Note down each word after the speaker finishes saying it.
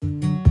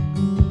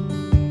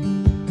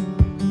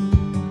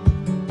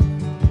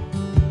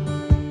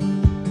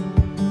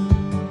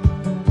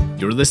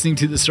You're listening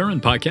to the Sermon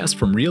Podcast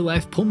from Real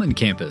Life Pullman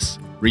Campus,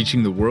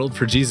 reaching the world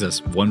for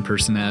Jesus one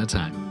person at a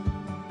time.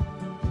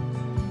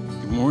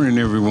 Good morning,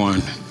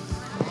 everyone.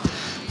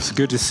 It's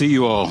good to see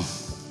you all.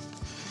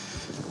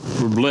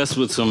 We're blessed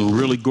with some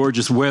really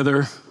gorgeous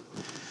weather.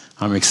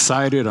 I'm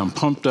excited, I'm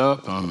pumped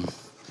up, I'm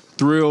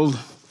thrilled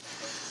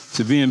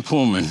to be in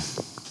Pullman.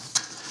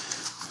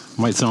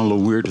 Might sound a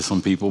little weird to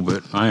some people,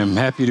 but I am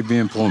happy to be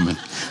in Pullman.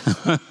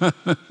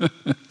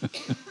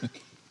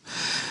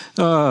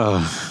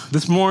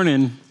 This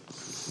morning,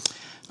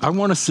 I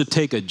want us to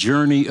take a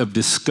journey of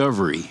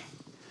discovery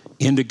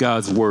into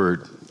God's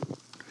Word.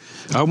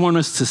 I want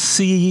us to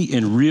see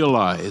and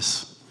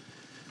realize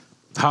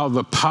how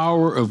the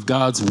power of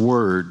God's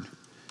Word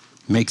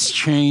makes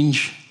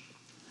change,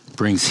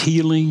 brings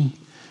healing,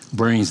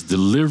 brings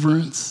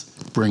deliverance,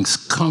 brings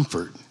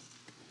comfort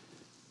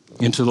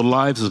into the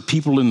lives of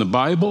people in the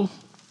Bible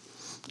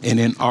and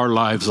in our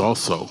lives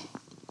also.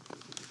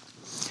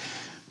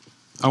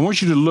 I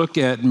want you to look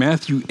at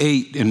Matthew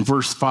 8 and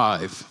verse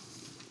 5.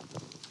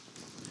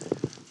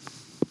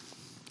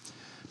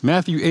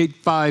 Matthew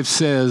 8:5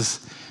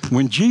 says,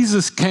 when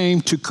Jesus came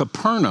to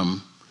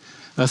Capernaum,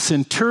 a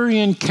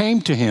centurion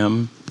came to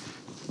him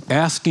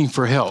asking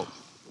for help.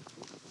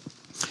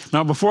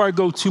 Now, before I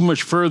go too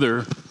much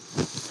further,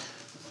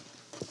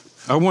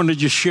 I want to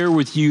just share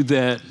with you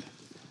that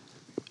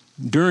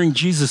during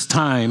Jesus'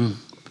 time,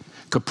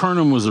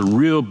 Capernaum was a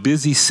real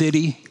busy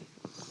city.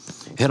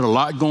 It had a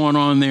lot going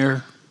on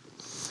there.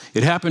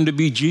 It happened to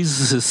be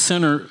Jesus'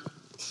 center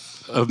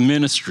of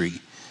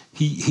ministry.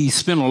 He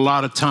spent a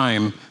lot of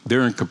time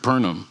there in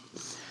Capernaum.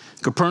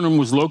 Capernaum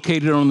was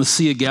located on the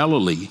Sea of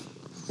Galilee,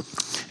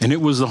 and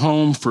it was the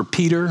home for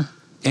Peter,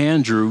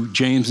 Andrew,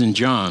 James, and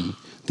John,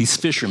 these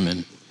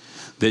fishermen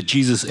that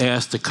Jesus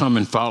asked to come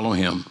and follow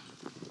him.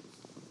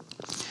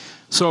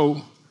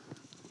 So,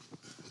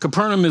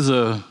 Capernaum is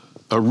a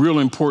real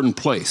important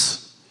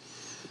place.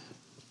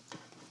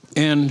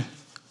 And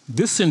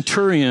this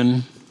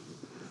centurion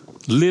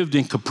lived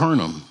in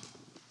Capernaum.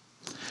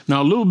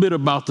 Now, a little bit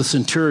about the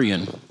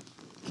centurion.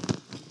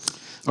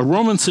 A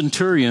Roman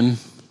centurion,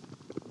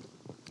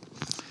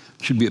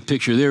 should be a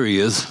picture, there he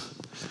is.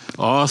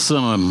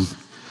 Awesome,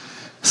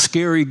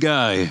 scary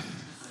guy.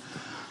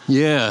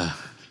 Yeah.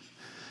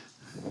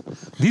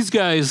 These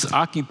guys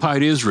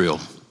occupied Israel.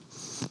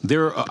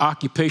 They're an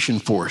occupation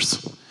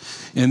force.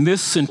 And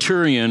this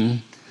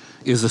centurion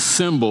is a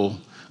symbol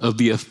of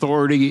the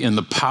authority and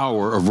the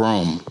power of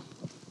Rome.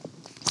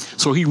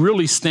 So he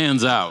really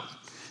stands out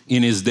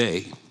in his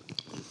day.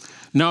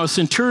 Now, a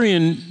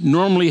centurion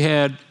normally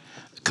had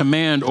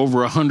command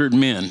over 100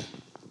 men.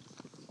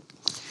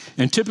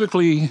 And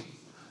typically,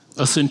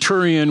 a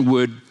centurion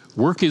would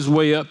work his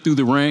way up through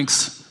the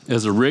ranks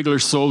as a regular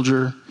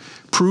soldier,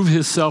 prove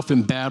himself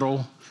in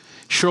battle,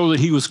 show that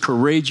he was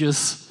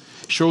courageous,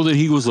 show that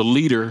he was a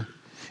leader,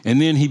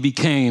 and then he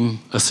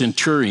became a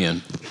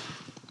centurion.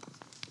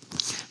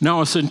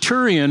 Now, a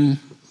centurion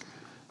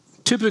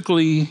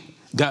typically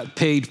got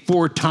paid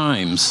 4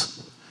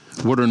 times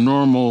what a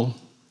normal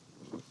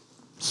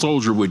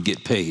soldier would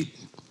get paid.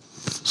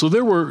 So they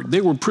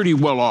were pretty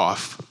well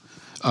off.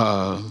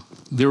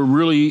 They were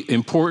really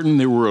important.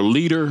 They were a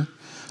leader.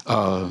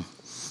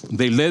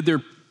 They led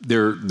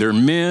their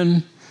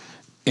men,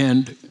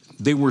 and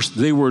they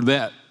were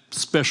that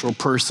special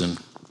person.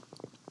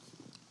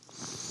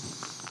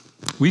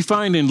 We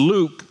find in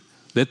Luke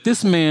that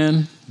this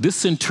man, this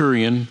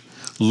centurion,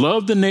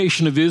 loved the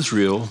nation of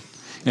Israel,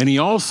 and he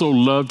also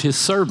loved his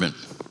servant.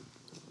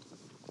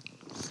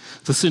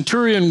 The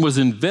centurion was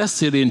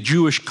invested in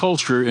Jewish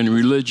culture and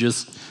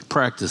religious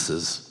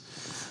practices.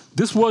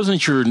 This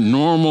wasn't your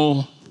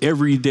normal,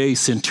 everyday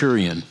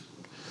centurion.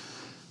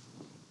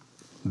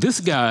 This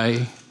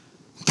guy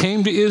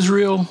came to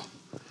Israel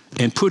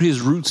and put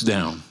his roots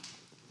down.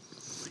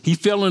 He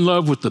fell in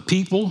love with the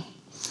people.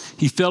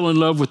 He fell in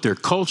love with their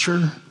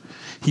culture.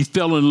 He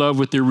fell in love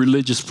with their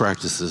religious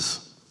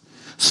practices.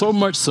 So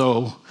much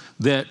so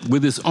that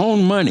with his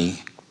own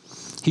money,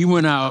 he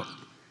went out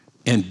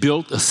and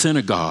built a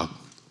synagogue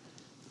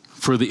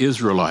for the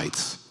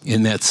Israelites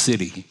in that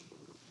city.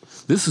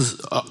 This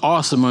is an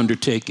awesome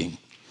undertaking.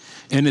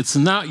 And it's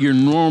not your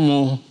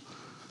normal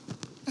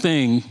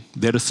thing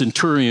that a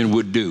centurion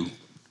would do.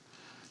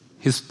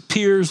 His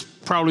peers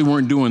probably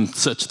weren't doing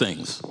such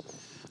things.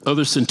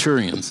 Other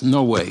centurions,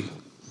 no way.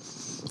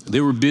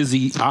 They were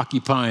busy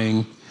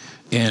occupying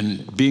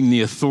and being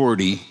the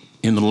authority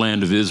in the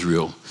land of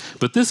Israel.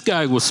 But this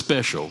guy was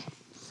special.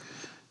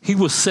 He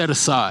was set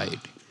aside.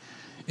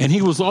 And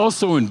he was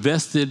also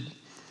invested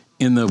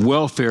in the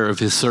welfare of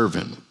his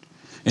servant.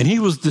 And he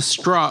was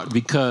distraught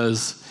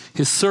because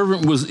his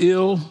servant was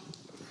ill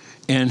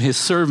and his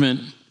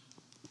servant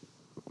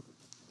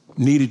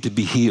needed to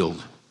be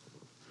healed.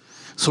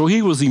 So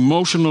he was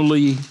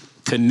emotionally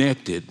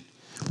connected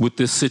with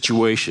this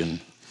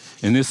situation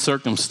and this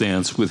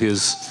circumstance with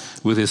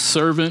his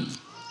servant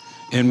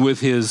and with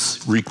his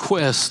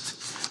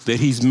request that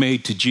he's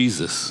made to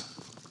Jesus.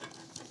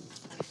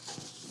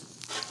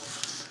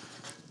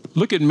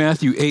 Look at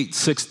Matthew 8,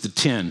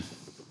 6-10.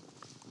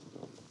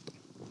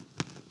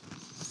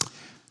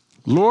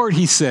 Lord,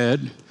 he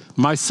said,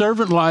 my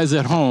servant lies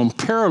at home,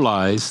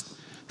 paralyzed,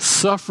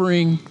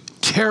 suffering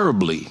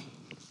terribly.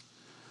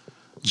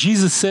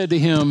 Jesus said to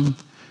him,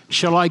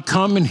 shall I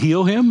come and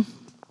heal him?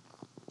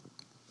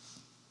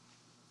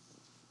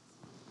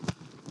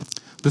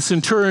 The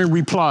centurion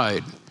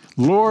replied,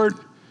 Lord,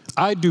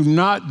 I do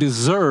not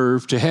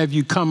deserve to have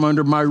you come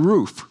under my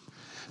roof,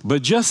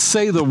 but just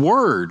say the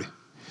word,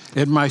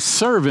 and my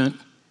servant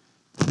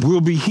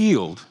will be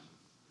healed.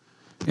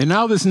 And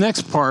now this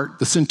next part,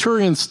 the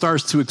centurion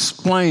starts to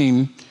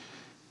explain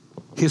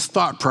his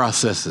thought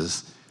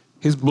processes,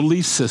 his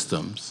belief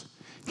systems.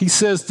 He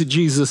says to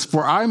Jesus,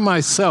 for I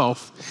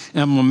myself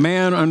am a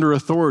man under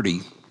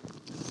authority,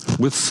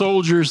 with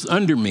soldiers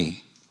under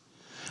me.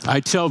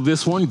 I tell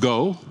this one,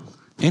 go,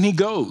 and he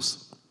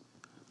goes.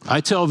 I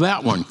tell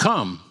that one,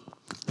 come,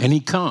 and he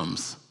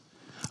comes.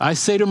 I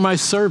say to my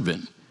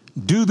servant,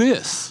 do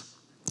this,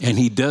 and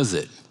he does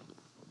it.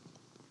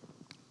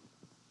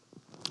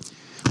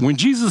 When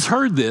Jesus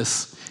heard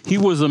this, he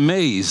was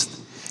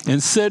amazed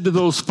and said to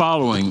those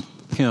following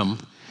him,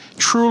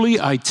 truly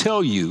I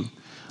tell you,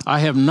 I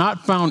have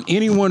not found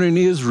anyone in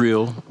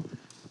Israel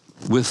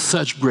with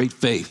such great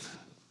faith.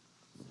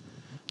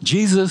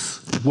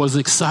 Jesus was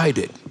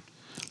excited.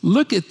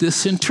 Look at this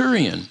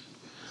centurion,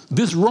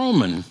 this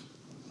Roman,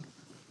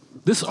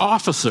 this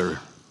officer,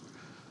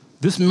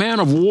 this man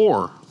of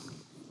war.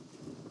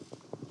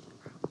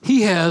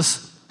 He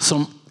has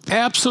some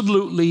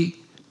absolutely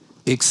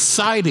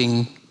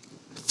exciting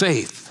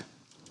faith.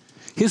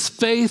 His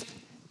faith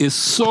is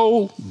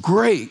so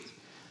great.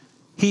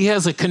 He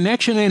has a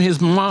connection in his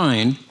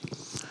mind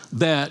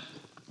that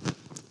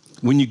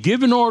when you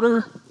give an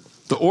order,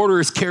 the order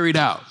is carried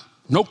out.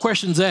 No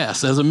questions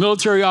asked. As a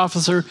military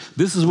officer,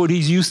 this is what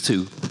he's used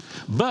to.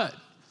 But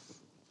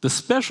the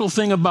special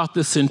thing about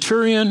the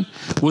centurion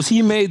was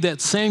he made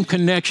that same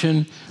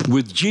connection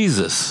with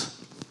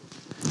Jesus.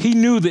 He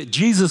knew that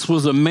Jesus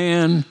was a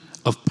man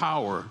of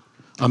power,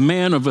 a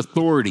man of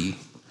authority,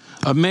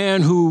 a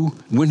man who,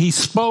 when he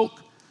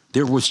spoke,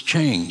 there was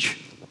change.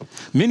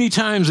 Many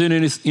times in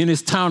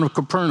his town of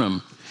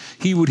Capernaum,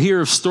 he would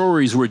hear of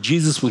stories where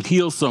Jesus would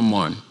heal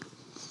someone,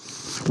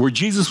 where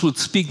Jesus would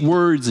speak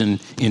words in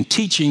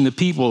teaching the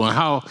people, and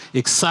how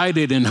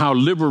excited and how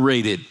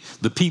liberated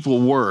the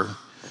people were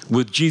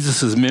with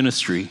Jesus'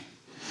 ministry.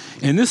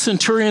 And this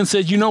centurion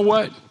said, you know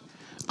what?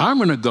 I'm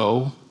going to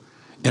go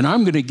and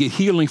I'm going to get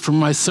healing from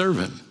my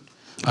servant.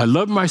 I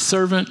love my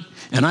servant,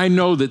 and I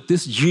know that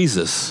this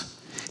Jesus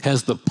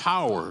has the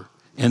power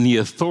and the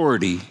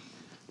authority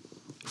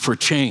for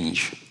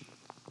change.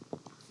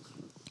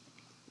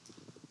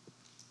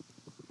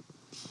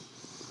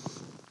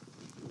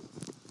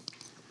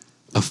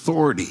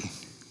 Authority.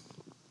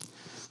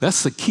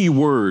 That's the key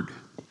word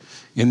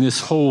in this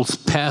whole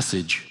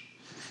passage,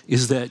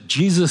 is that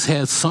Jesus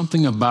had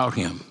something about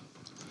him,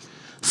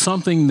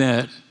 something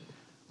that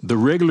the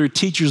regular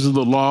teachers of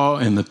the law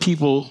and the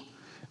people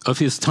of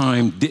his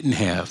time didn't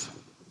have.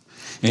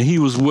 And he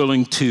was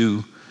willing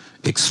to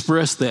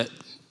express that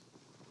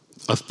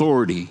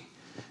authority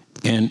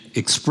and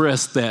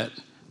express that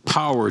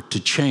power to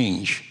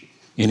change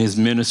in his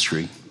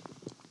ministry.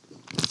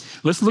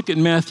 Let's look at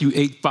Matthew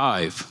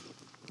 8:5.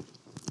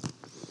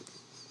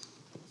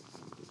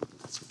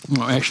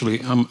 No, actually,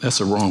 that's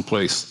the wrong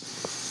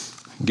place.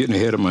 I'm getting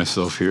ahead of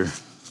myself here.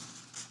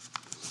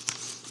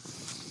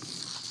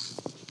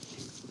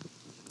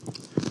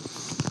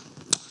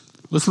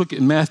 Let's look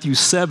at Matthew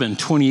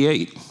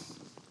 7:28.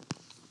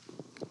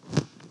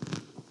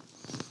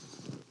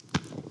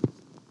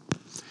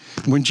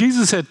 When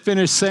Jesus had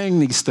finished saying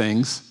these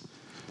things,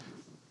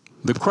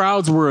 the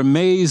crowds were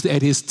amazed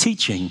at his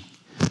teaching,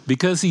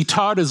 because he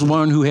taught as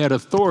one who had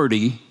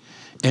authority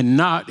and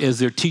not as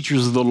their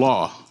teachers of the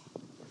law.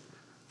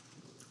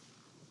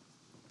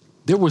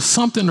 There was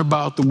something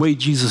about the way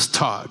Jesus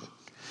taught.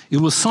 It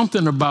was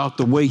something about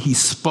the way he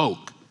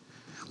spoke.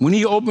 When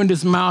he opened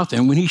his mouth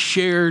and when he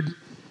shared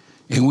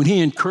and when he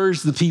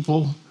encouraged the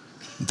people,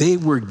 they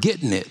were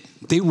getting it.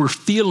 They were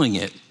feeling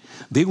it.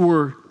 They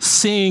were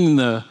seeing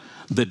the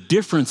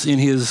difference in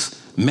his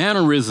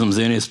mannerisms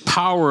and his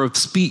power of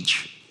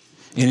speech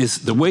and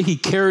the way he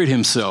carried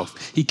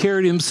himself. He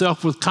carried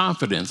himself with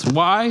confidence.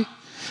 Why?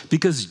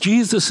 Because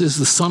Jesus is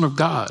the Son of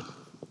God.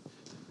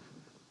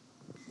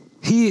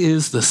 He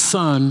is the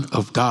Son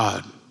of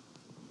God.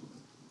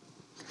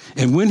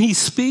 And when he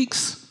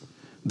speaks,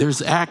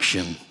 there's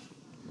action.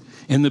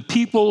 And the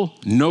people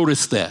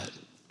noticed that.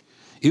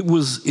 It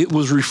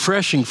was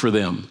refreshing for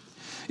them.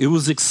 It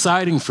was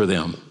exciting for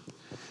them.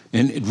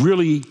 And it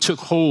really took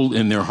hold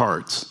in their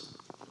hearts.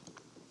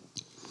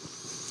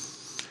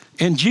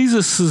 And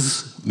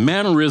Jesus'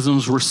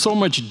 mannerisms were so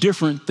much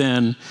different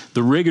than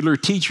the regular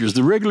teachers.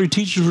 The regular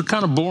teachers were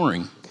kind of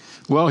boring.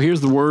 Well,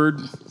 here's the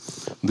word.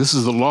 This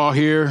is the law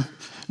here.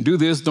 Do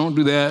this, don't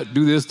do that.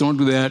 Do this, don't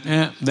do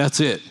that. That's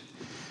it.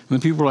 And the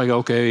people were like,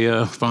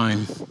 okay,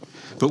 fine.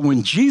 But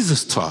when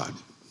Jesus taught,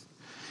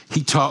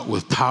 he taught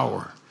with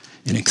power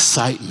and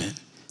excitement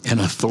and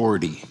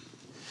authority.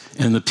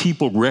 And the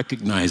people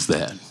recognized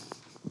that.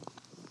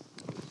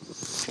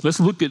 Let's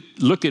look at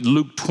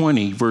Luke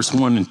 20, verse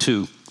 1 and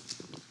 2.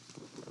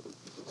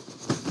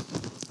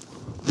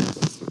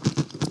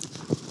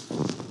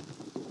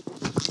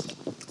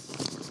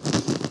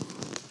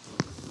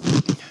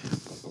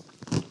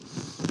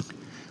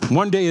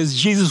 One day, as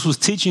Jesus was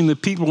teaching the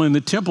people in the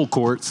temple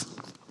courts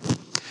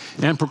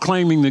and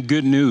proclaiming the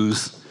good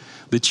news,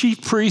 the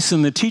chief priests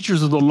and the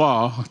teachers of the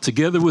law,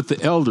 together with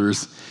the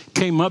elders,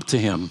 came up to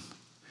him.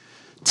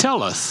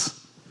 "Tell us,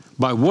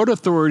 by what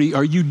authority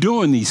are you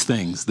doing these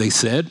things?" they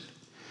said.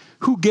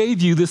 "Who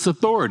gave you this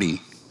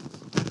authority?"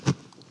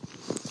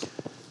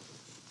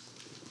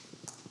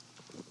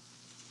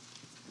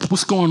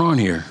 What's going on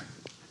here?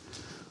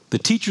 The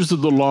teachers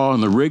of the law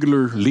and the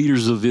regular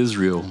leaders of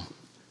Israel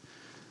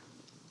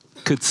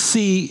could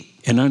see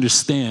and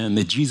understand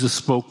that Jesus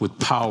spoke with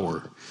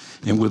power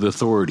and with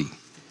authority,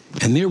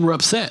 and they were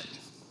upset.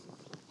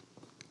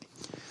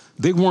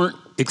 They weren't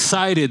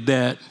excited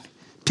that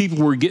people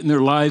were getting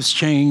their lives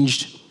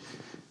changed,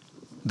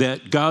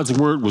 that God's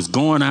word was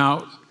going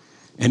out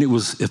and it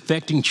was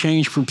affecting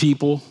change for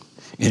people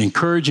and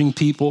encouraging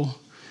people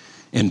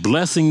and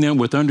blessing them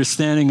with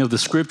understanding of the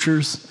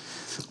scriptures.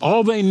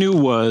 All they knew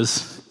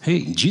was,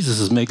 hey, Jesus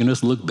is making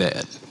us look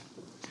bad.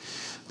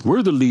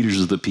 We're the leaders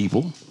of the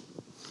people.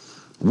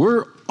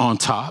 We're on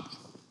top.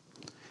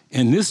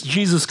 And this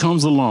Jesus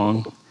comes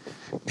along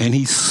and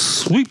he's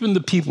sweeping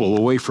the people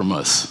away from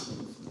us.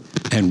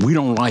 And we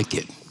don't like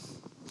it.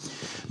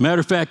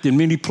 Matter of fact, in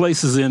many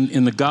places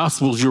in the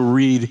Gospels, you'll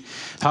read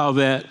how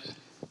that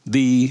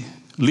the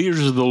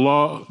leaders of the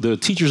law, the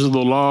teachers of the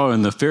law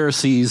and the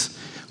Pharisees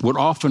would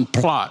often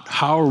plot,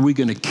 how are we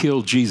going to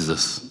kill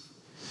Jesus?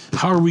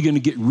 How are we going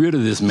to get rid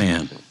of this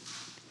man?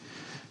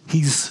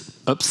 He's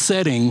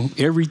upsetting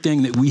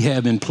everything that we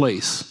have in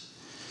place.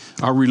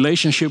 Our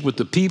relationship with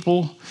the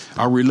people,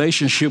 our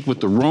relationship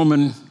with the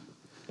Roman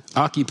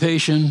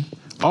occupation,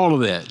 all of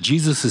that.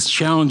 Jesus is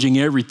challenging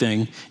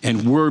everything,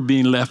 and we're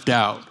being left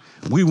out.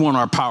 We want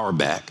our power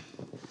back.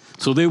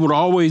 So they would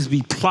always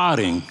be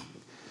plotting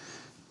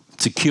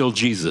to kill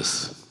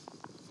Jesus.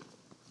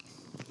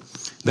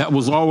 That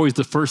was always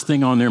the first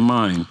thing on their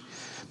mind.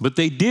 But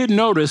they did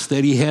notice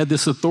that he had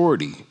this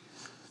authority.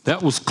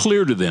 That was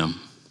clear to them.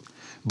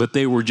 But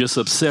they were just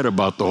upset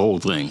about the whole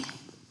thing.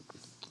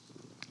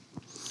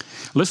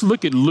 Let's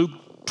look at Luke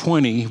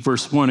 20,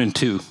 verse 1 and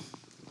 2.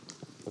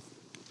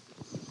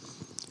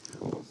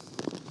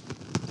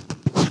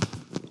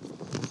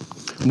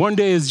 One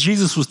day, as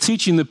Jesus was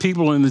teaching the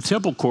people in the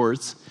temple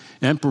courts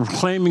and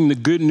proclaiming the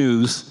good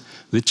news,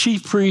 the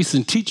chief priests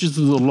and teachers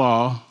of the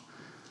law,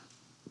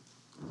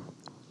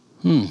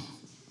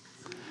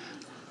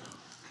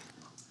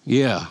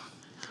 yeah.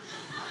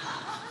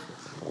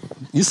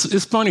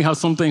 It's funny how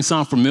some things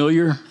sound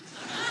familiar.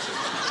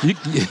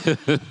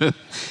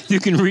 You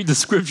can read the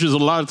scriptures a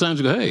lot of times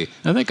and go, hey,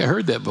 I think I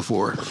heard that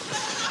before.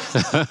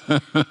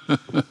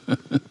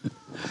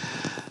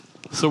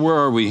 So where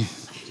are we?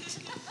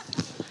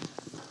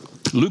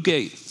 Luke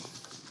 8.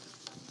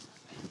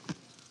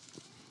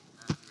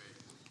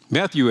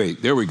 Matthew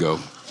 8. There we go.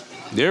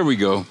 There we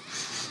go.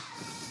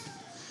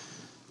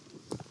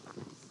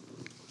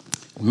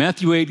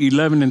 Matthew 8,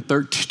 11 and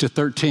 13 to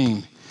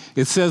 13.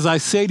 It says, I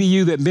say to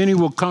you that many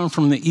will come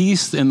from the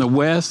east and the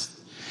west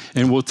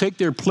and will take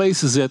their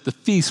places at the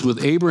feast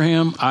with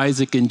Abraham,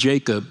 Isaac, and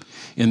Jacob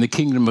in the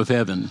kingdom of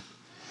heaven.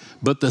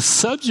 But the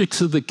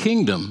subjects of the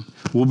kingdom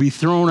will be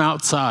thrown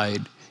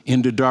outside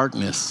into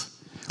darkness,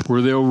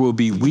 where there will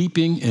be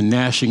weeping and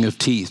gnashing of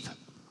teeth.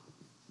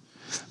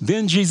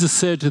 Then Jesus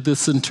said to the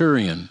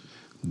centurion,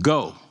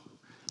 go,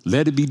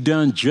 let it be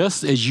done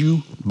just as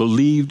you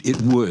believed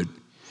it would.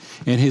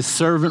 And his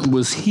servant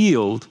was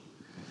healed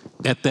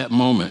at that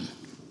moment.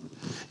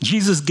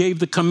 Jesus gave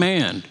the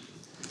command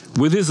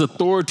with his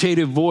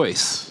authoritative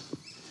voice,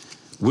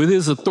 with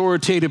his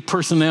authoritative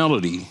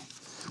personality,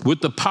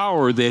 with the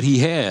power that he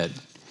had,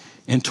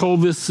 and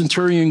told this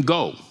centurion,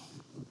 go.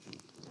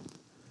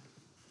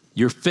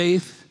 Your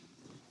faith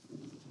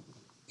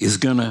is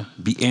going to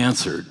be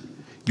answered.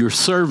 Your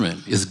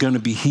servant is going to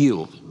be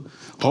healed.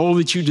 All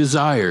that you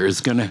desire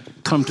is going to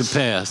come to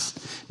pass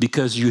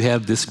because you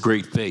have this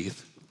great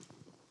faith.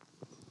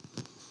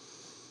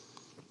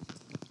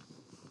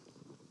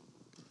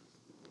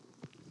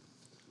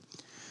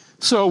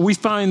 So we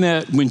find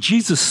that when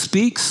Jesus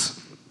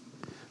speaks,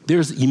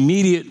 there's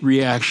immediate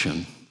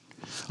reaction.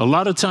 A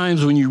lot of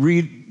times when you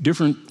read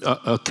different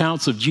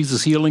accounts of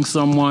Jesus healing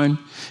someone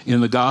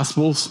in the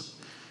Gospels,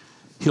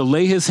 he'll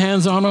lay his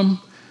hands on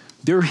them.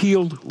 They're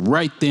healed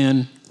right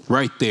then,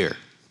 right there.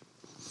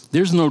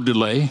 There's no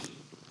delay.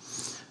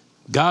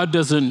 God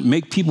doesn't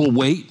make people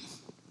wait.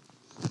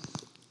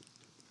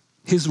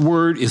 His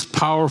word is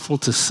powerful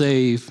to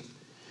save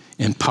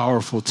and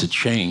powerful to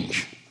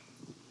change.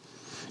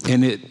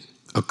 And it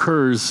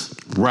occurs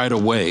right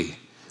away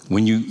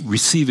when you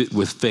receive it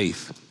with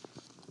faith.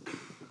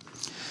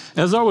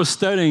 As I was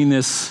studying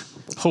this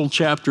whole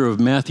chapter of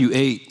Matthew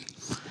 8,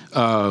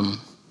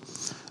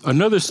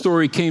 another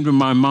story came to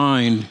my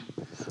mind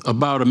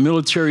about a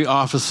military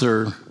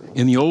officer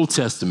in the Old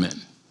Testament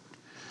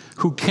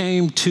who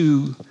came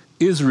to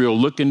Israel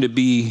looking to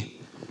be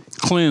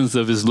cleansed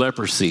of his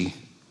leprosy.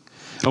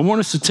 I want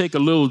us to take a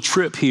little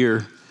trip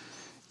here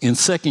in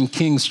 2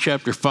 Kings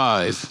chapter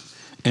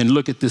 5 and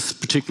look at this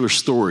particular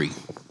story.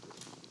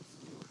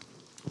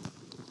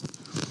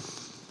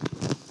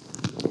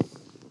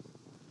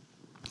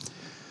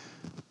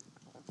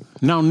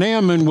 Now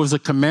Naaman was a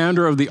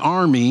commander of the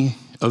army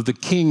of the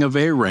king of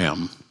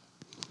Aram.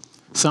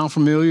 Sound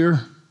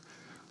familiar?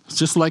 It's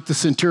just like the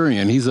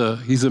centurion. He's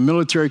a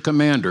military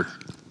commander.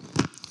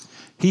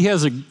 He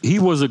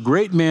was a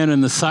great man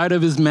in the sight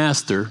of his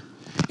master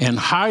and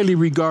highly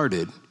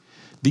regarded,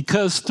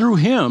 because through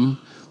him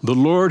the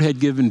Lord had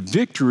given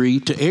victory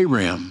to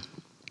Aram.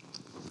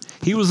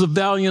 He was a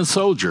valiant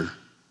soldier,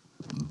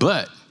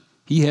 but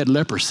he had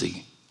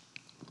leprosy.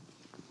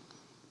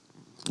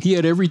 He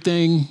had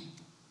everything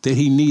that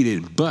he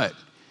needed, but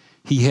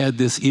he had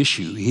this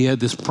issue. He had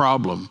this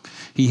problem.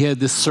 He had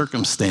this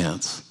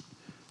circumstance,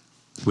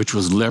 which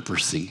was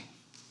leprosy.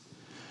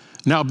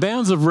 Now,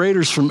 bands of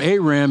raiders from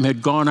Aram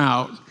had gone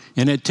out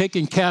and had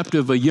taken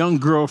captive a young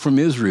girl from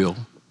Israel,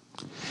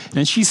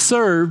 and she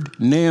served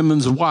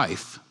Naaman's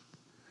wife.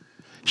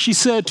 She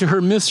said to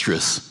her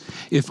mistress,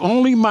 "If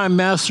only my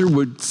master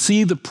would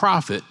see the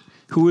prophet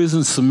who is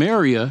in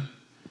Samaria,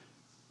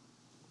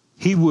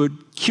 he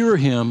would cure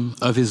him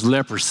of his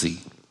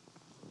leprosy."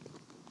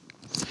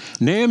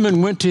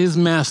 Naaman went to his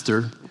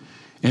master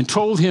and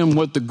told him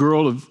what the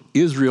girl of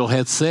Israel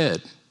had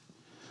said.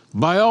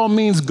 "By all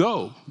means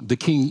go," the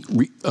king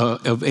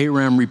of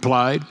Aram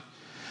replied.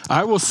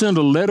 "I will send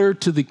a letter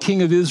to the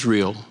king of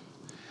Israel."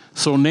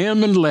 So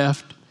Naaman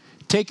left,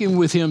 taking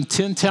with him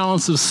 10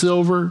 talents of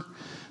silver,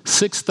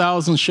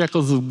 6,000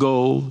 shekels of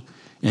gold,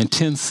 and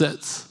 10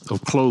 sets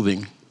of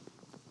clothing.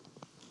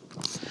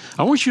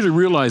 I want you to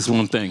realize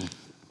one thing.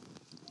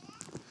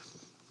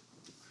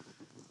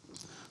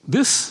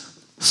 This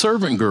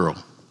servant girl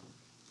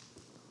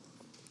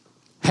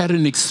had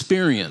an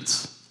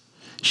experience.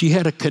 She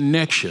had a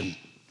connection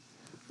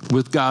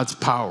with God's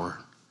power.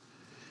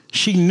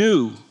 She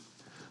knew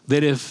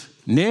that if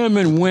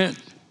Naaman went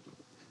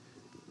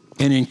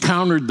and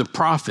encountered the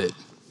prophet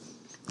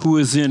who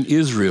is in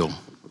Israel,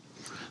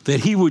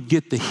 that he would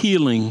get the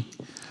healing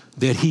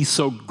that he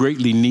so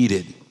greatly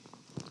needed.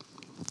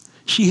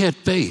 She had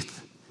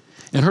faith,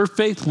 and her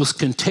faith was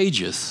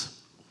contagious.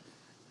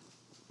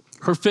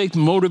 Her faith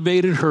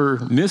motivated her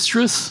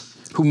mistress,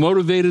 who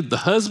motivated the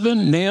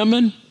husband,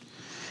 Naaman.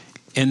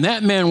 And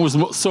that man was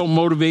so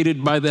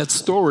motivated by that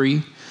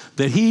story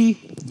that he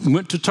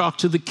went to talk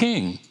to the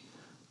king.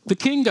 The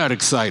king got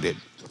excited.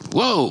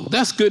 "Whoa,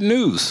 that's good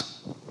news.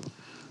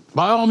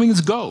 By all means,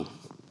 go."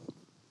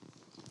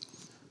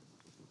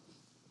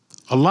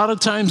 A lot of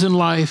times in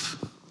life,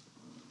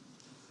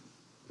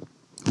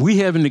 we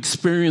have an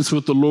experience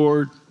with the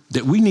Lord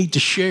that we need to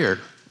share.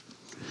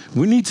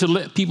 We need to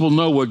let people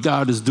know what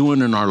God is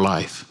doing in our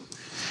life.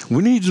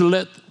 We need to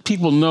let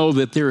people know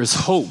that there is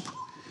hope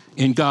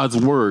in God's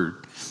word.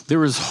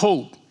 There is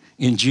hope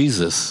in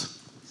Jesus.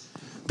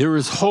 There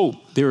is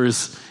hope. There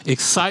is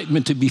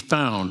excitement to be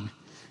found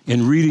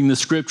in reading the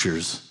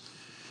scriptures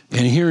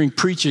and hearing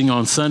preaching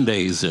on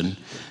Sundays and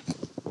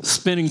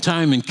spending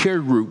time in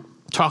care group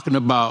talking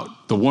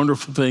about the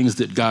wonderful things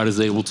that God is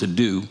able to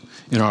do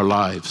in our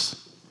lives.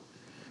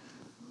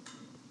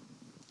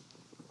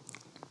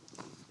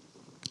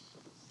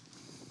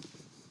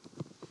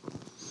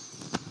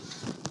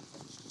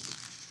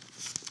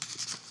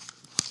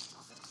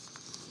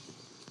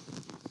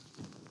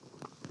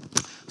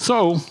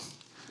 So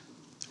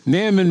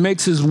Naaman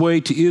makes his way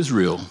to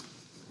Israel,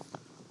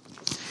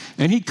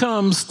 and he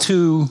comes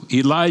to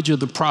Elijah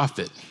the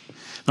prophet.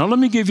 Now let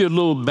me give you a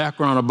little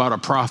background about a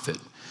prophet.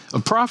 A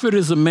prophet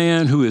is a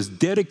man who is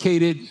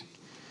dedicated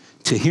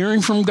to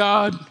hearing from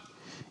God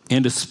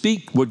and to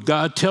speak what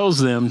God tells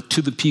them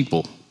to the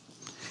people.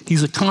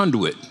 He's a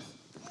conduit.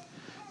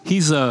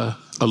 He's a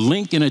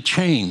link in a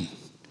chain.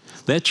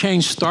 That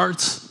chain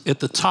starts at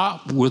the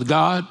top with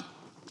God,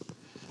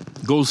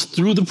 goes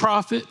through the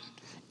prophet,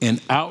 and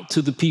out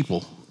to the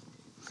people.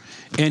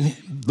 And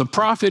the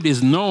prophet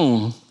is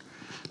known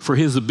for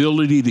his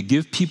ability to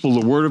give people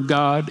the word of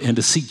God and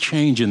to seek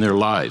change in their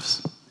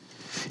lives.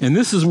 And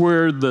this is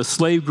where the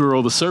slave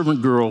girl, the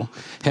servant girl,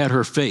 had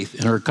her faith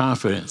and her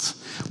confidence,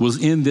 was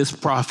in this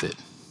prophet.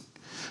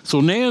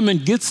 So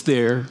Naaman gets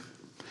there,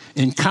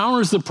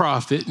 encounters the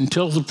prophet, and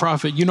tells the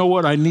prophet, "You know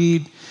what? I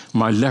need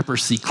my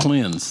leprosy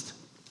cleansed.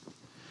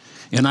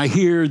 And I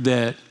hear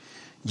that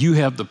you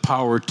have the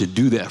power to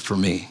do that for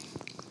me."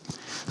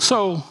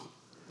 So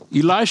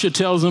Elisha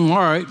tells him, "All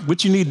right,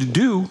 what you need to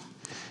do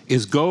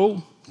is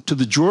go to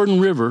the Jordan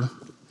River,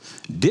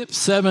 dip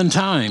 7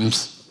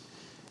 times,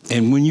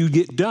 and when you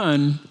get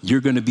done,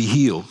 you're going to be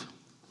healed."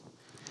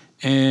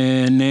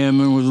 And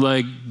Naaman was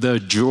like,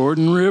 "The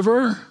Jordan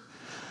River?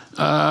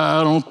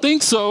 I don't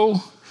think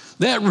so.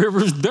 That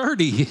river's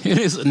dirty. It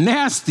is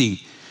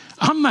nasty.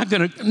 I'm not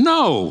going to,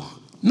 no,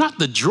 not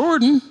the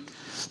Jordan.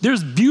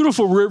 There's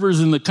beautiful rivers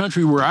in the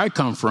country where I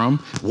come from.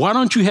 Why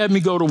don't you have me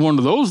go to one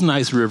of those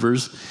nice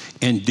rivers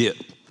and dip?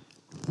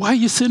 Why are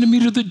you sending me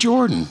to the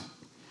Jordan?"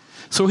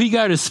 So he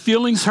got his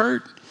feelings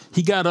hurt,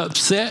 he got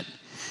upset,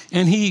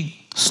 and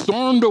he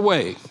stormed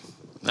away.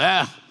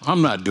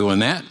 I'm not doing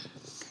that.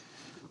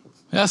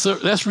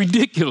 That's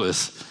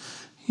ridiculous.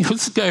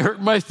 This guy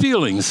hurt my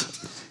feelings.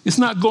 It's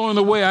not going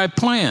the way I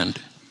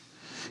planned.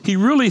 He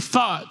really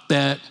thought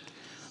that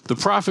the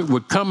prophet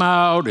would come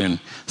out and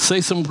say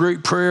some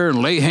great prayer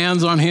and lay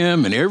hands on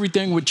him and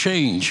everything would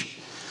change.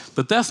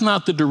 But that's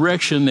not the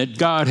direction that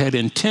God had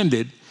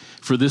intended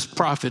for this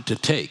prophet to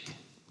take.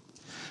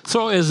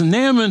 So as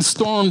Naaman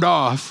stormed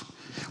off,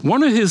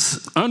 one of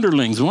his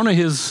underlings, one of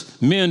his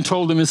men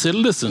told him and said,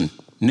 "Listen,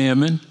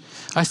 Naaman,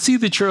 I see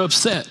that you're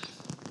upset,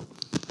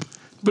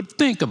 but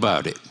think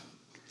about it.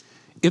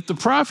 If the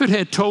prophet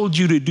had told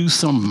you to do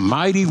some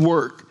mighty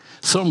work,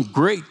 some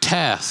great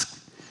task,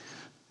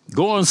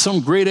 go on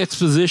some great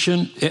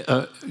exposition,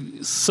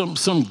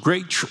 some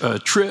great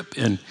trip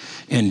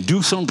and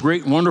do some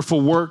great wonderful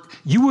work,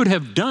 you would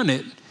have done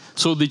it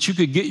so that you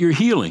could get your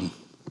healing.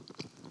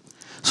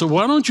 So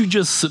why don't you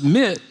just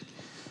submit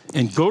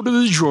and go to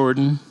the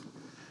Jordan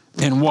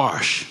and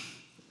wash?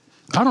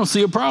 I don't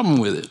see a problem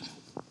with it."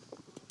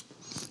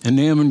 And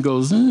Naaman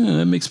goes,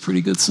 that makes pretty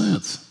good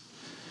sense.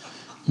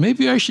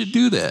 Maybe I should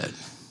do that.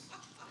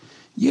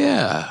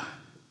 Yeah.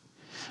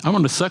 I'm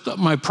going to suck up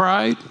my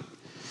pride.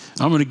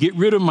 I'm going to get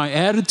rid of my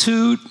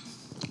attitude.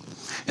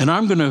 And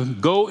I'm going to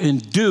go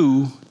and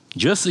do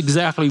just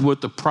exactly what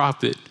the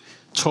prophet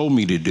told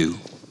me to do.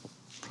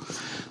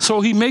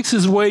 So he makes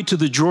his way to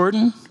the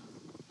Jordan.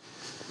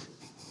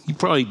 He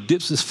probably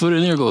dips his foot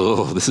in there and goes,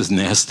 "Oh, this is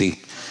nasty.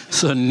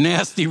 It's a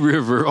nasty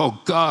river. Oh,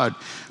 God.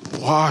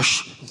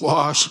 Wash.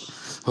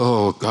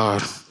 Oh,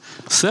 God.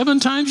 7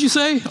 times, you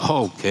say?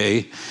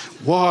 Okay.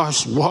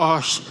 Wash.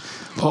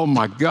 Oh,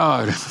 my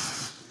God.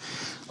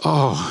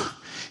 Oh."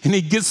 And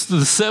he gets to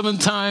the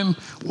 7th time.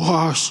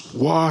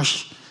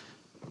 Wash.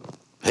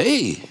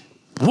 Hey.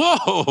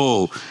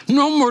 Whoa.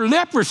 No more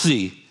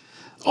leprosy.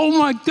 Oh,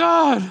 my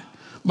God.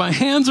 My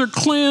hands are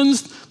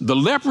cleansed. The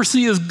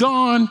leprosy is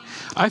gone.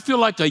 I feel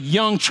like a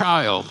young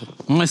child.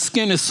 My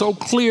skin is so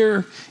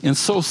clear and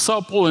so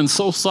supple and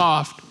so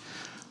soft.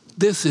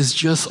 This is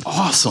just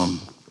awesome.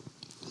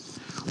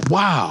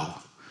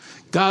 Wow.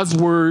 God's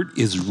word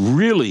is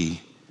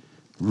really,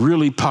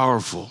 really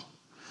powerful.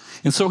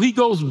 And so he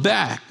goes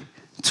back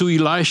to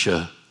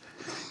Elisha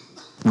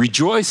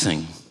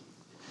rejoicing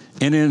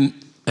and in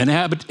an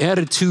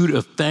attitude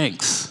of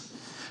thanks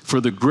for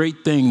the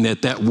great thing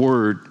that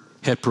word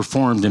had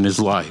performed in his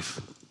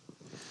life.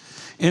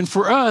 And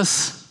for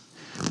us,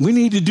 we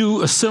need to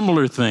do a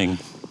similar thing.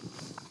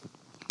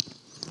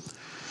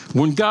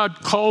 When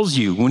God calls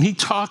you, when he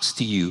talks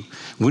to you,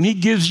 when he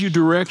gives you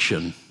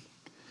direction,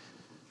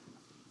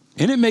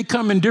 and it may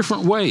come in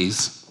different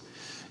ways.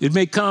 It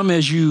may come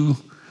as you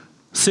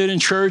sit in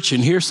church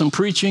and hear some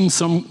preaching,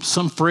 some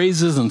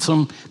phrases and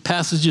some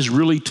passages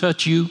really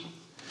touch you.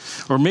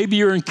 Or maybe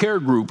you're in care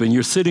group and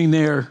you're sitting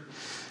there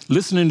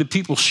listening to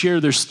people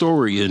share their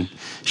story and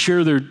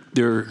share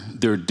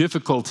their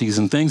difficulties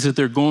and things that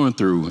they're going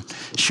through,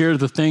 share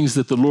the things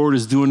that the Lord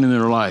is doing in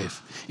their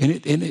life. And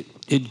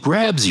it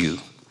grabs you.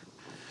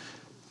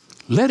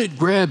 Let it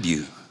grab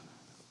you.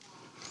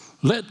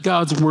 Let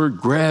God's word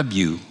grab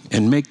you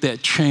and make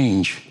that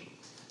change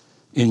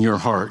in your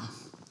heart.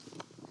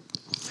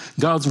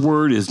 God's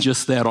word is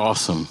just that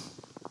awesome.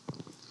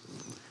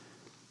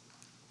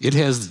 It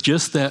has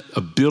just that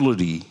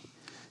ability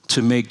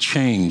to make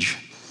change.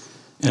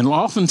 And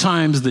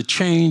oftentimes the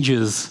change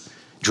is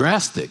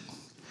drastic.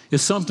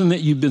 It's something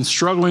that you've been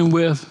struggling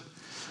with,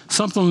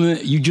 something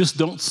that you just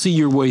don't see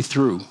your way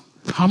through.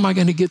 How am I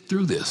going to get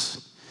through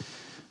this?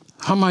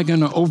 How am I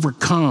going to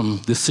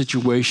overcome this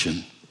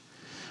situation?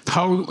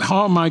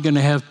 How am I going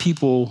to have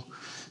people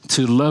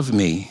to love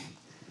me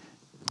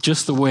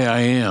just the way I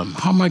am?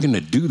 How am I going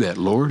to do that,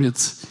 Lord?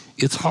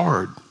 It's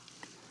hard.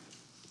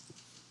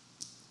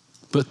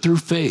 But through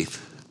faith,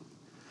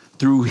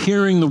 through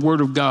hearing the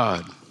word of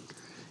God,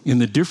 in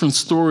the different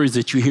stories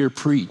that you hear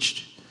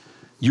preached,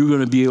 you're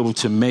going to be able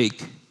to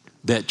make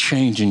that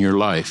change in your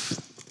life.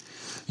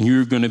 And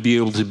you're going to be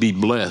able to be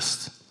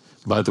blessed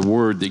by the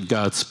word that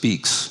God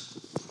speaks.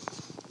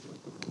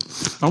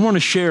 I want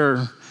to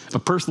share a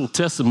personal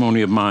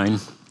testimony of mine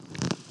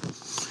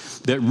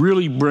that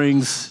really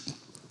brings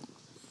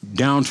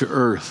down to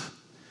earth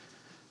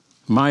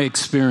my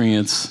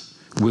experience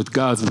with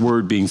God's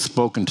word being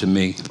spoken to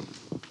me.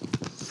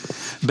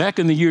 Back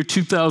in the year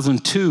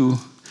 2002,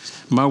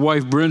 my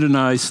wife Brenda and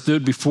I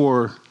stood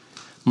before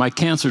my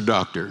cancer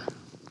doctor.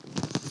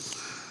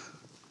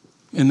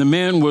 And the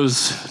man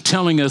was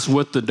telling us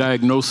what the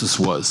diagnosis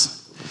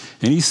was.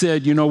 And he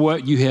said, "You know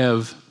what? You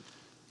have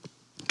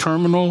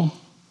terminal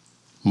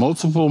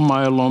multiple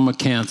myeloma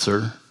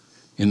cancer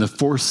in the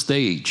 4th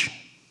stage.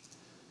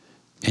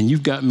 And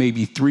you've got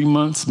maybe 3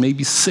 months,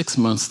 maybe 6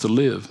 months to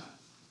live."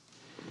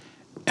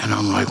 And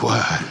I'm like,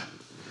 what?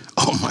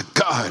 Oh my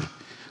God,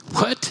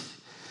 what?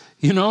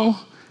 You know,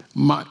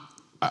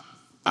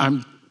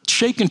 I'm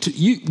shaken to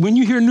you. When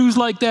you hear news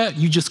like that,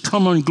 you just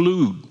come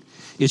unglued.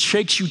 It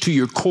shakes you to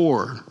your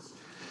core.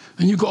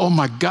 And you go, oh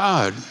my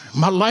God,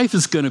 my life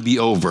is going to be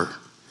over.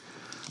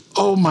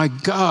 oh my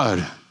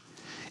God.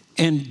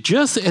 And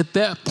just at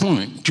that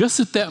point, just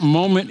at that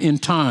moment in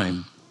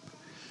time,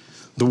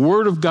 the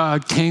word of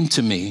God came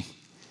to me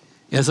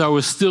as I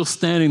was still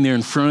standing there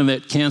in front of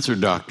that cancer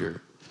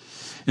doctor.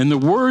 And the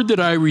word that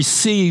I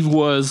received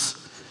was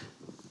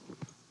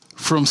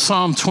from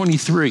Psalm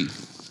 23.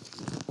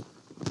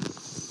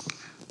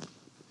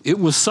 It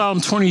was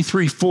Psalm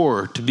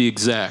 23:4 to be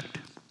exact.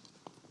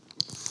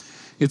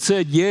 It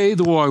said, yea,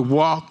 though I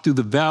walk through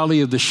the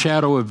valley of the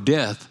shadow of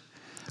death,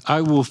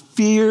 I will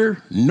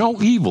fear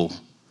no evil,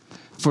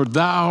 for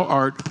thou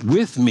art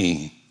with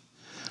me.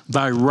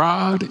 Thy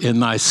rod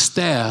and thy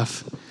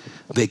staff,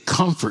 they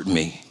comfort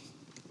me.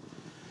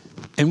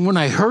 And when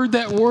I heard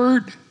that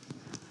word,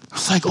 I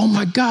was like, oh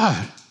my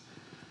God,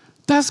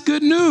 that's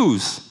good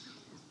news.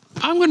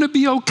 I'm going to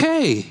be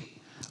okay.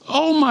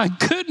 Oh my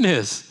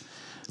goodness.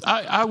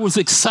 I was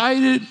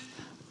excited.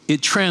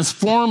 It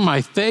transformed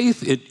my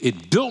faith.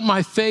 It built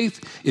my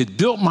faith. It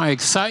built my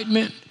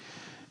excitement.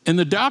 And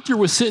the doctor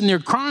was sitting there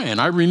crying.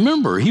 I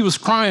remember he was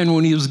crying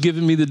when he was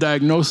giving me the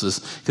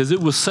diagnosis because it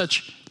was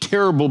such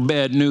terrible,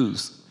 bad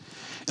news.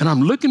 And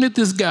I'm looking at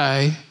this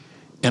guy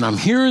and I'm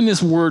hearing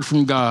this word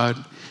from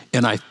God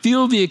and I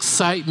feel the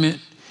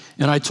excitement.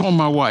 And I told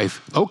my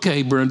wife,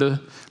 okay, Brenda,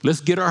 let's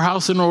get our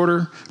house in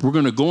order. We're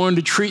going to go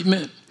into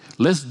treatment.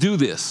 Let's do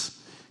this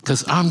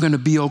because I'm going to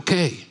be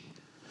okay.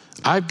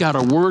 I've got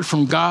a word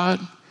from God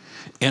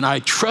and I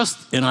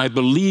trust and I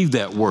believe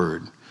that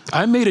word.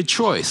 I made a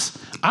choice.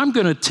 I'm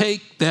going to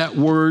take that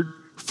word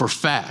for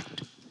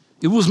fact.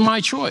 It was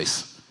my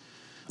choice.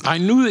 I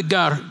knew that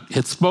God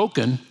had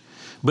spoken,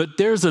 but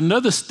there's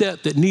another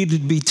step that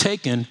needed to be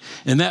taken,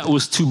 and that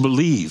was to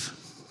believe.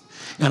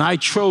 And I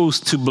chose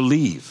to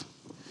believe.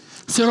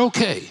 I said,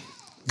 okay,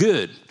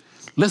 good.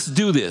 Let's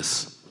do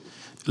this.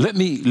 Let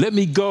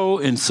me go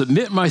and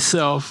submit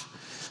myself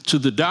to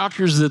the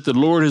doctors that the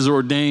Lord has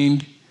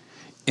ordained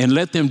and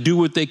let them do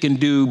what they can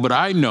do, but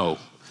I know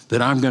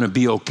that I'm going to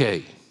be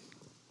okay.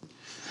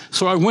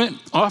 So I went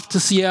off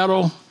to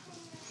Seattle.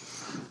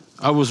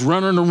 I was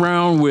running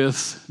around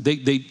with, they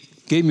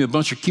gave me a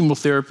bunch of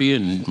chemotherapy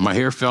and my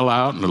hair fell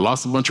out and I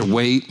lost a bunch of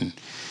weight.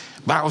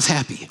 But I was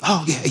happy.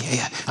 Oh,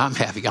 yeah. I'm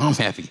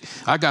happy.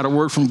 I got a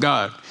word from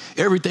God.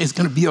 Everything's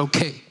going to be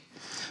okay.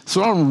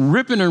 So I'm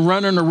ripping and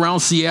running around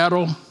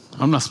Seattle.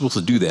 I'm not supposed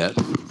to do that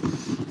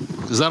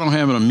because I don't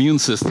have an immune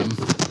system.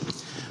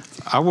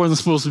 I wasn't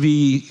supposed to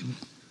be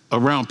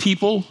around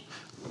people,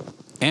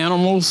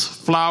 animals,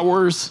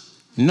 flowers,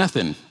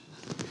 nothing.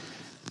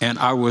 And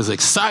I was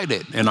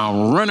excited, and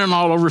I'm running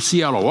all over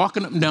Seattle,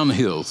 walking up and down the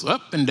hills,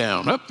 up and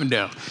down,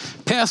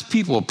 past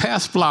people,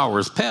 past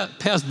flowers,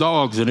 past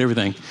dogs and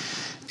everything.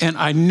 And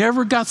I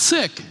never got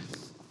sick.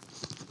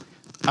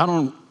 I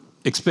don't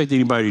expect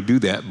anybody to do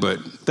that, but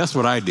that's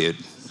what I did.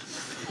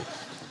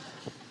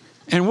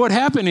 And what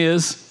happened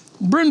is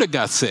Brenda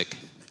got sick.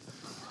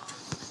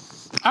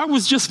 I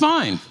was just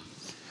fine.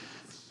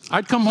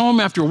 I'd come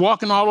home after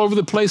walking all over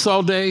the place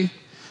all day.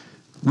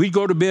 We'd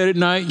go to bed at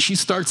night, and she'd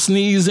start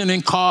sneezing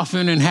and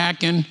coughing and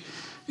hacking.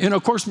 And,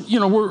 of course,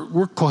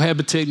 we're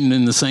cohabitating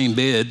in the same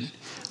bed.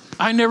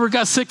 I never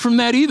got sick from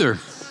that either.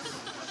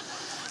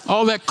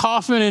 All that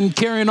coughing and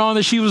carrying on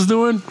that she was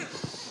doing,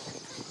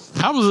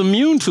 I was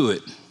immune to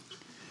it.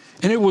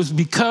 And it was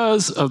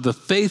because of the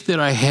faith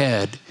that I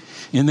had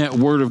in that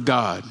word of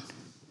God.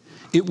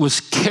 It was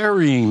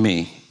carrying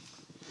me.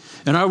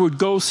 And I would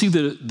go see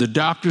the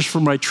doctors for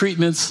my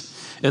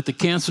treatments at the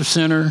cancer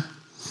center.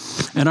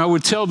 And I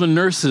would tell the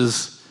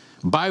nurses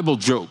Bible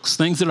jokes,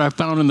 things that I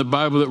found in the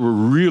Bible that were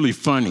really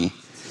funny.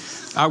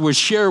 I would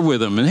share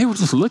with them, and they were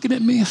just looking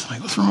at me. It's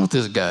like, what's wrong with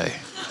this guy?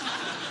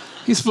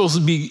 He's supposed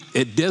to be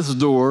at death's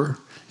door.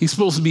 He's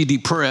supposed to be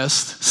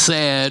depressed,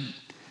 sad.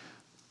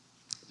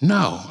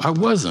 No, I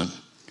wasn't.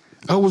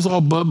 I was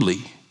all bubbly.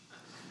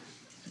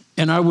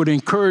 And I would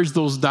encourage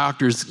those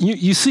doctors.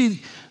 You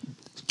see,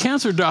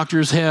 cancer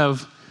doctors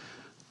have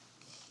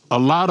a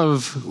lot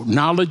of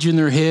knowledge in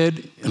their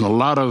head and a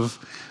lot of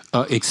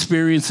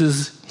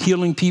experiences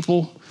healing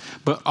people,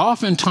 but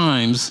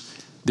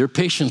oftentimes their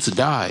patients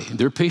die.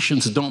 Their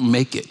patients don't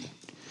make it.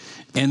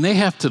 And they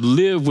have to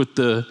live with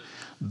the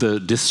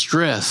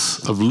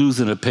distress of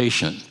losing a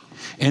patient.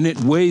 And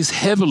it weighs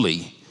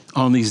heavily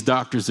on these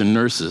doctors and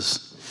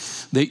nurses.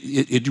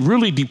 It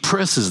really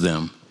depresses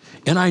them.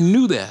 And I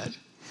knew that.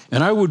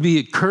 And I would be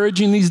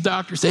encouraging these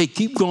doctors, hey,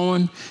 keep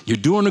going. You're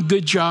doing a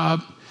good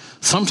job.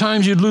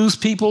 Sometimes you lose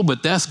people,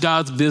 but that's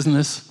God's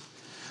business.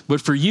 But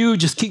for you,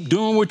 just keep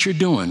doing what you're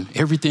doing.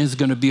 Everything's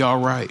going to be all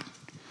right.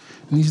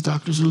 And these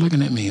doctors are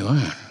looking at me.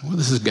 What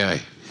is this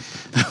guy?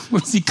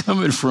 Where's he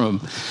coming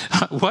from?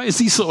 Why is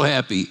he so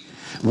happy?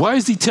 Why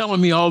is he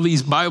telling me all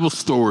these Bible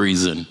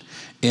stories and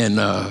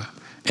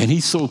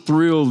he's so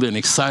thrilled and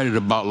excited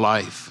about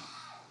life?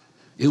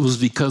 It was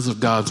because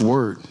of God's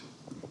word.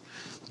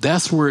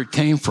 That's where it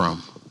came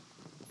from.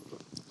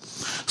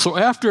 So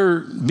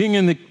after being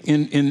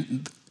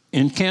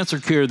in cancer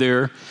care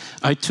there,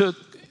 I took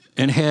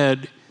and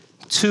had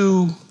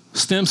 2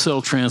 stem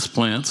cell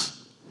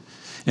transplants.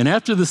 And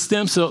after the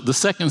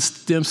second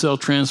stem cell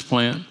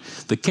transplant,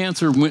 the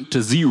cancer went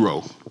to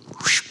 0.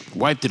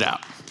 Wiped it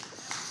out.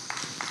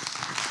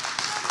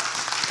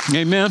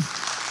 Amen.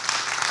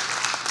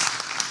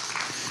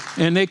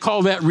 And they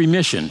call that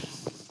remission.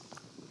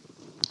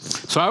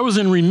 So I was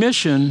in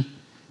remission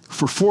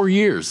for 4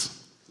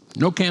 years.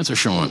 No cancer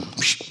showing.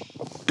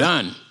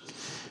 Done.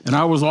 And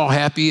I was all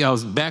happy. I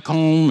was back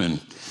home and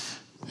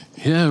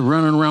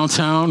running around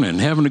town and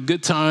having a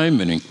good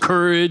time and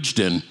encouraged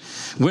and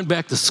went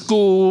back to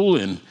school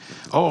and,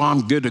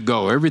 I'm good to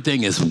go.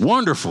 Everything is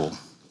wonderful.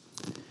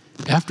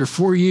 After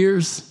 4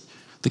 years,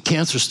 the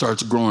cancer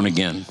starts growing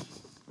again.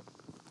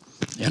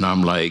 And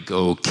I'm like,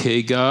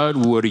 okay, God,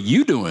 what are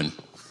you doing?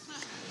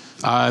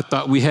 I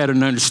thought we had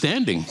an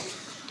understanding.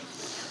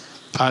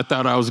 I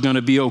thought I was going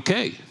to be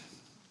okay.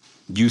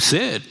 You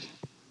said,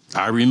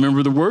 I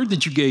remember the word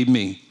that you gave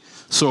me.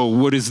 So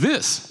what is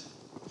this?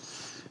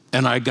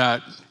 And I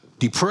got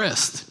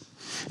depressed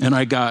and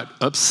I got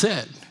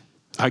upset.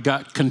 I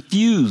got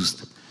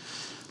confused.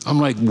 I'm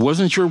like,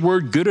 wasn't your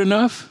word good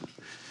enough?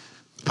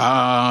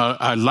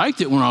 I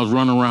liked it when I was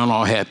running around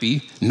all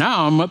happy.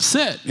 Now I'm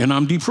upset and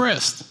I'm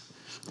depressed.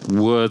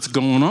 What's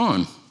going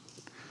on?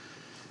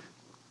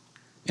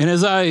 And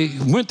as I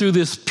went through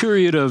this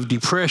period of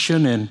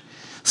depression and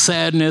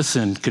sadness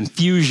and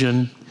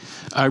confusion,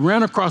 I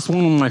ran across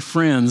one of my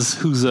friends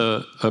who's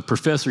a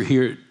professor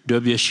here at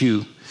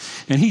WSU.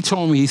 And he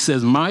told me, he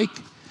says, Mike,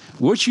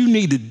 what you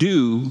need to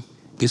do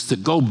is to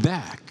go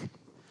back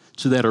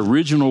to that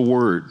original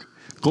word.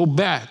 Go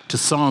back to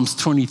Psalms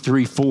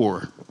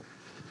 23:4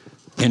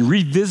 and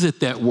revisit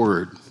that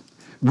word.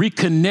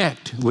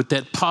 Reconnect with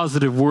that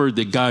positive word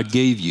that God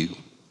gave you.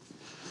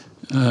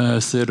 I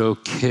said,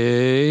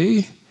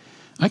 okay,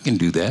 I can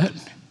do that.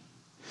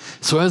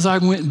 So as I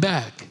went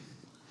back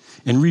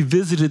and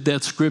revisited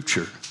that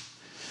scripture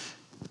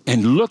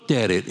and looked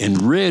at it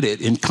and read it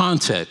in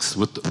context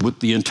with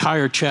the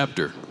entire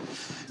chapter,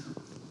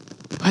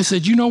 I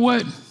said, you know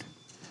what?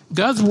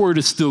 God's word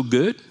is still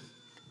good.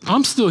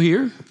 I'm still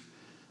here.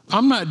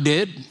 I'm not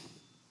dead.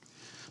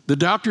 The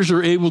doctors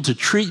are able to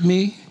treat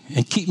me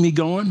and keep me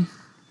going.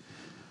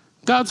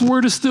 God's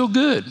word is still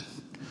good.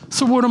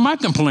 So what am I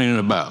complaining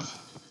about?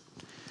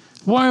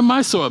 Why am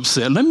I so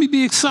upset? Let me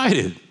be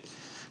excited.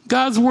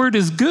 God's word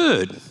is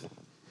good.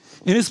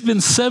 And it's been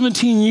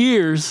 17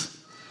 years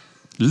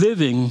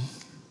living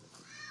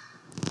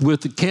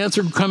with the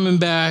cancer coming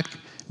back,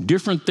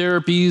 different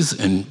therapies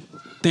and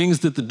things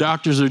that the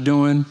doctors are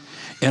doing,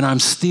 and I'm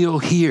still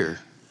here.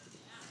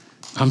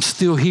 I'm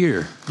still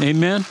here.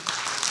 Amen?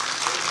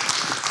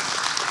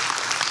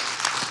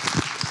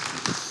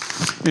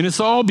 And it's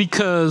all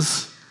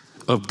because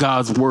of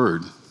God's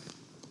word.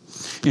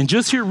 And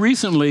just here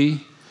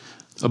recently,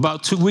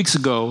 about 2 weeks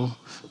ago,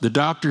 the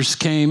doctors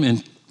came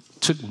and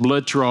took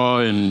blood draw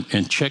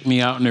and checked me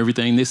out and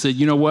everything. They said,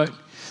 you know what?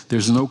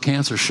 There's no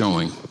cancer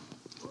showing.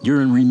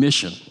 You're in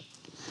remission.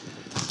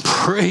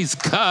 Praise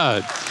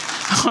God.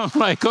 I'm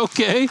like,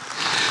 okay,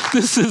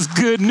 this is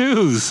good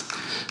news.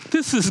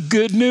 This is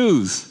good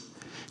news.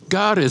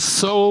 God is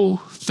so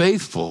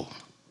faithful.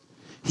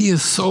 He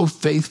is so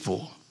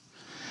faithful.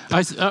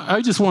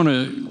 I just want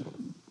to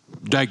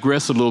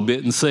digress a little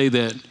bit and say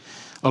that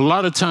a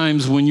lot of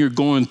times when you're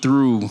going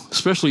through,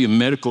 especially a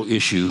medical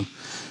issue,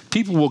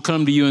 people will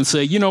come to you and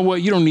say, you know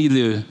what, you don't need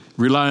to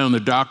rely on the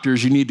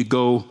doctors. You need to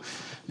go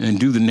and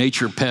do the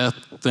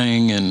naturopath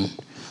thing, and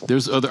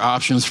there's other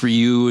options for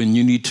you, and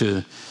you need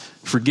to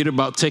forget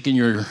about taking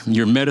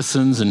your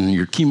medicines and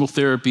your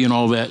chemotherapy and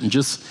all that, and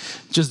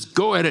just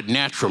go at it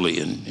naturally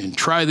and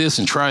try this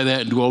and try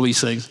that and do all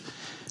these things.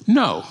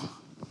 No.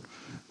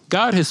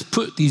 God has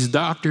put these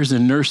doctors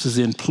and nurses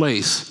in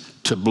place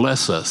to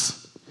bless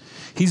us.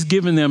 He's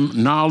given them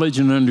knowledge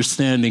and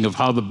understanding of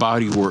how the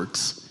body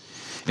works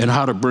and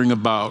how to bring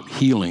about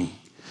healing.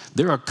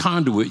 They're a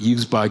conduit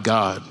used by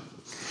God.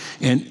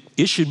 And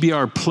it should be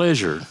our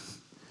pleasure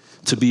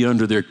to be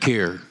under their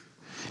care.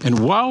 And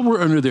while we're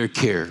under their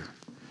care,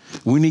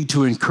 we need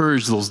to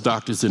encourage those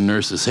doctors and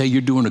nurses. Hey, you're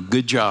doing a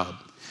good job.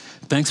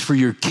 Thanks for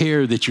your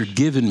care that you're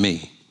giving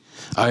me.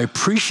 I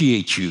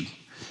appreciate you.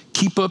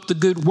 Keep up the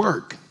good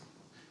work.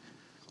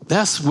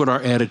 That's what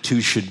our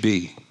attitude should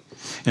be.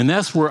 And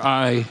that's where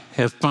I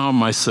have found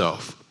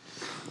myself.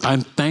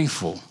 I'm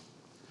thankful.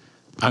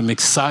 I'm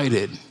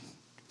excited.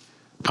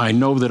 I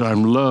know that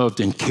I'm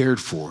loved and cared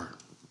for.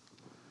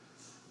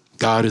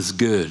 God is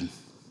good.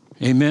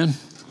 Amen?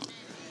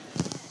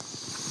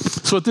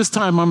 So at this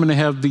time, I'm going to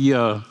have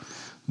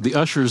the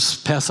ushers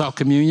pass out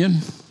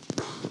communion.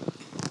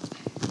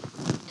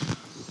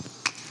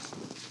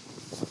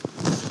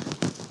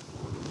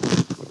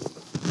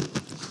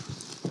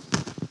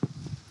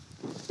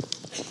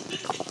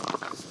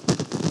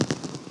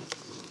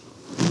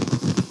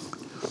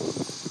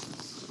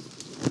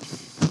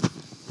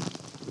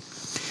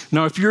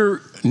 Now, if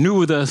you're new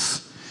with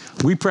us,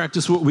 we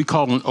practice what we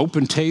call an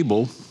open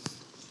table.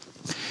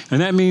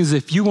 And that means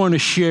if you want to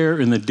share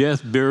in the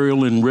death,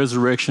 burial, and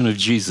resurrection of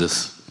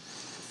Jesus,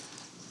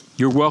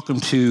 you're welcome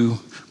to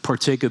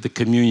partake of the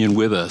communion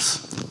with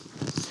us.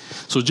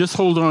 So just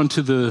hold on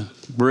to the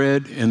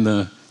bread and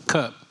the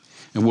cup,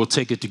 and we'll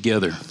take it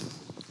together.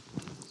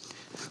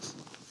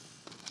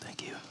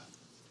 Thank you.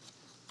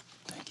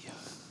 Thank you.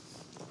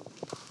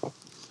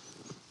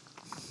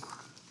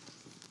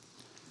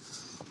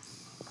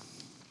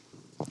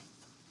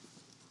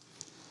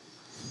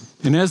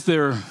 And as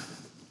they're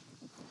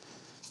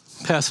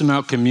passing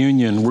out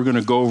communion, we're going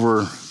to go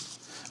over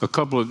a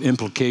couple of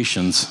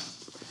implications,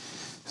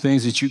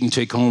 things that you can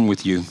take home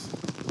with you.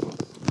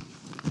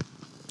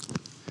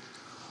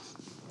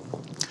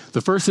 The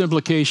first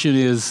implication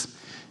is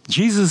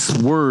Jesus'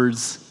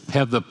 words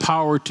have the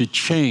power to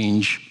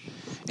change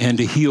and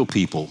to heal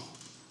people.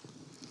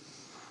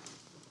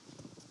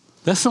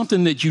 That's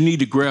something that you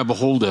need to grab a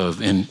hold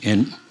of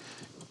and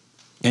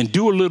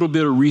do a little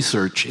bit of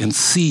research and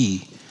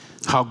see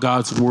how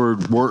God's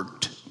word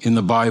worked in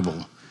the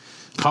Bible,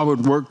 how it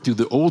worked through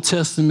the Old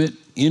Testament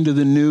into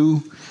the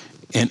New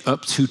and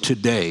up to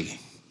today.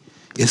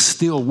 It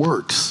still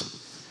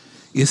works.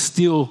 It's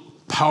still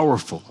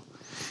powerful.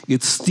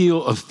 It's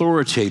still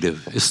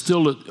authoritative. It's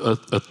still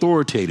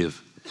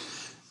authoritative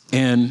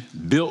and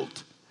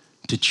built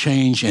to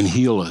change and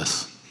heal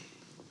us.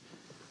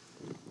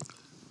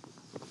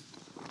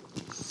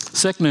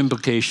 Second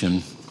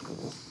implication,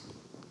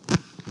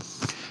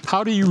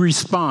 how do you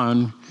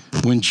respond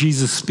when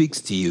Jesus speaks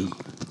to you?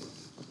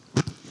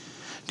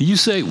 Do you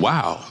say,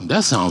 wow,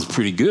 that sounds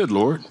pretty good,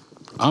 Lord.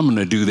 I'm going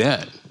to do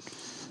that.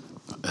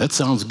 That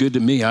sounds good to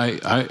me.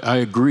 I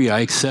agree. I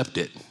accept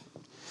it.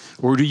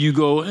 Or do you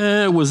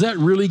go, was that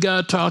really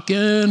God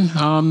talking?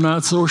 I'm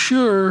not so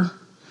sure.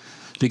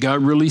 Did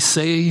God really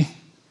say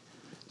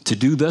to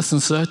do thus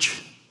and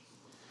such?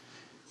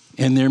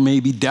 And there may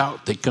be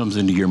doubt that comes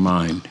into your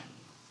mind.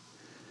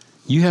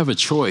 You have a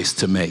choice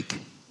to make.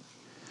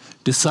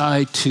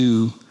 Decide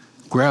to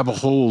grab a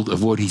hold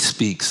of what he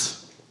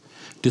speaks.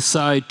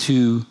 Decide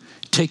to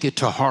take it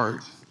to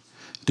heart.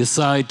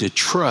 Decide to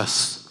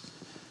trust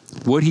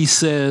what he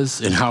says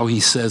and how he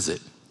says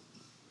it.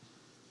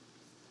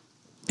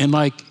 And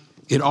like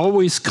it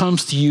always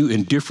comes to you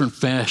in different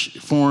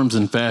forms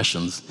and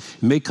fashions.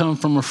 It may come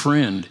from a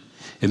friend.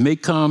 It may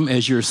come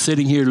as you're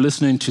sitting here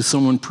listening to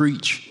someone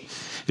preach.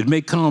 It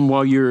may come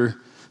while you're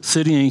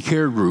sitting in a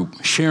care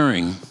group,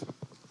 sharing.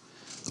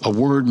 A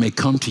word may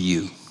come to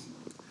you.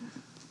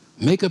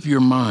 Make up your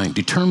mind,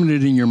 determine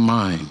it in your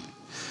mind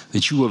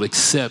that you will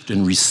accept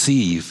and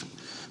receive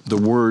the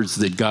words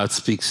that God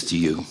speaks to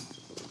you.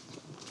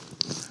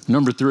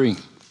 Number 3,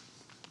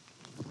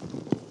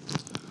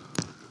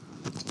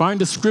 find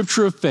a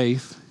scripture of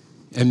faith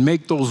and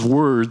make those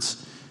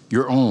words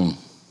your own.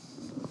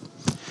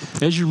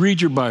 As you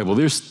read your Bible,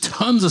 there's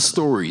tons of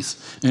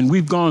stories, and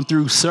we've gone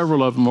through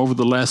several of them over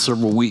the last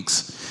several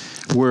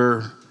weeks,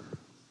 where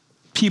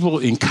people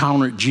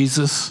encountered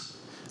Jesus,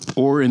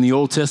 or in the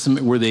Old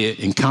Testament where they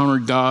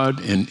encountered God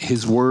and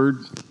his word.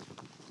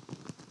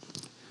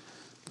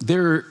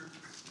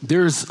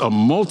 There's a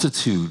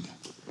multitude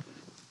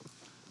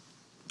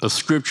of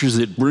scriptures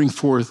that bring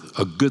forth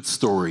a good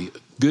story,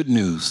 good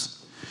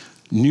news,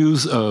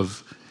 news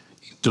of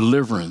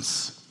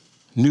deliverance,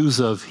 news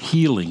of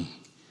healing.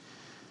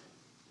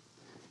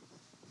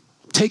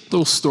 Take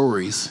those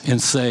stories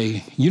and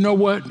say, you know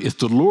what? If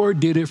the Lord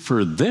did it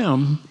for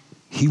them,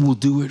 he will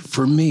do it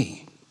for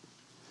me.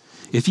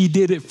 If he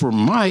did it for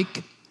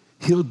Mike,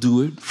 he'll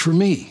do it for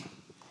me.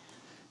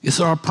 It's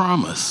our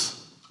promise.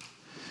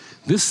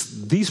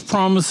 These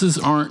promises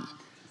aren't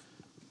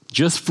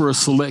just for a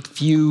select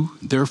few,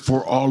 they're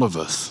for all of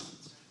us.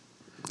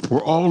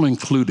 We're all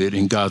included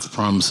in God's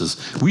promises.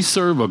 We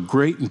serve a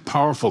great and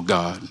powerful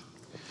God.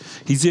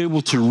 He's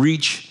able to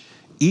reach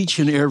each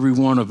and every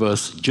one of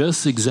us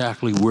just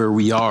exactly where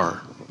we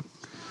are.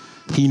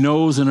 He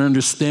knows and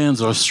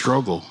understands our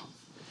struggle,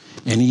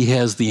 and he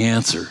has the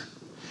answer.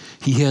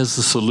 He has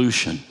the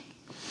solution.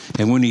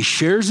 And when he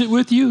shares it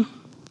with you,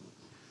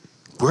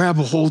 grab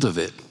a hold of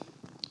it.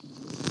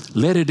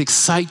 Let it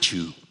excite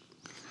you.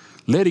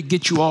 Let it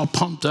get you all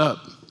pumped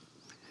up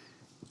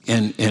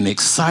and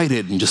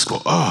excited and just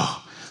go,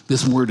 oh,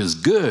 this word is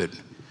good.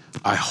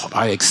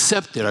 I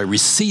accept it. I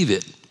receive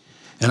it.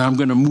 And I'm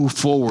going to move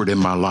forward in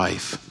my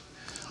life.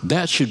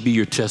 That should be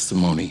your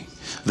testimony.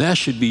 That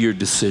should be your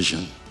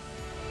decision.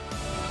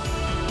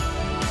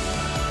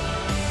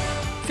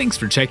 Thanks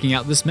for checking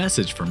out this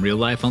message from Real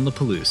Life on the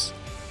Palouse.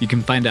 You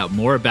can find out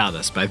more about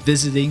us by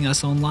visiting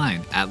us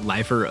online at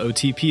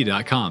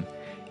liferotp.com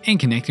and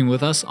connecting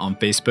with us on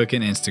Facebook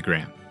and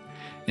Instagram.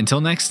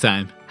 Until next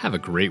time, have a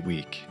great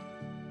week.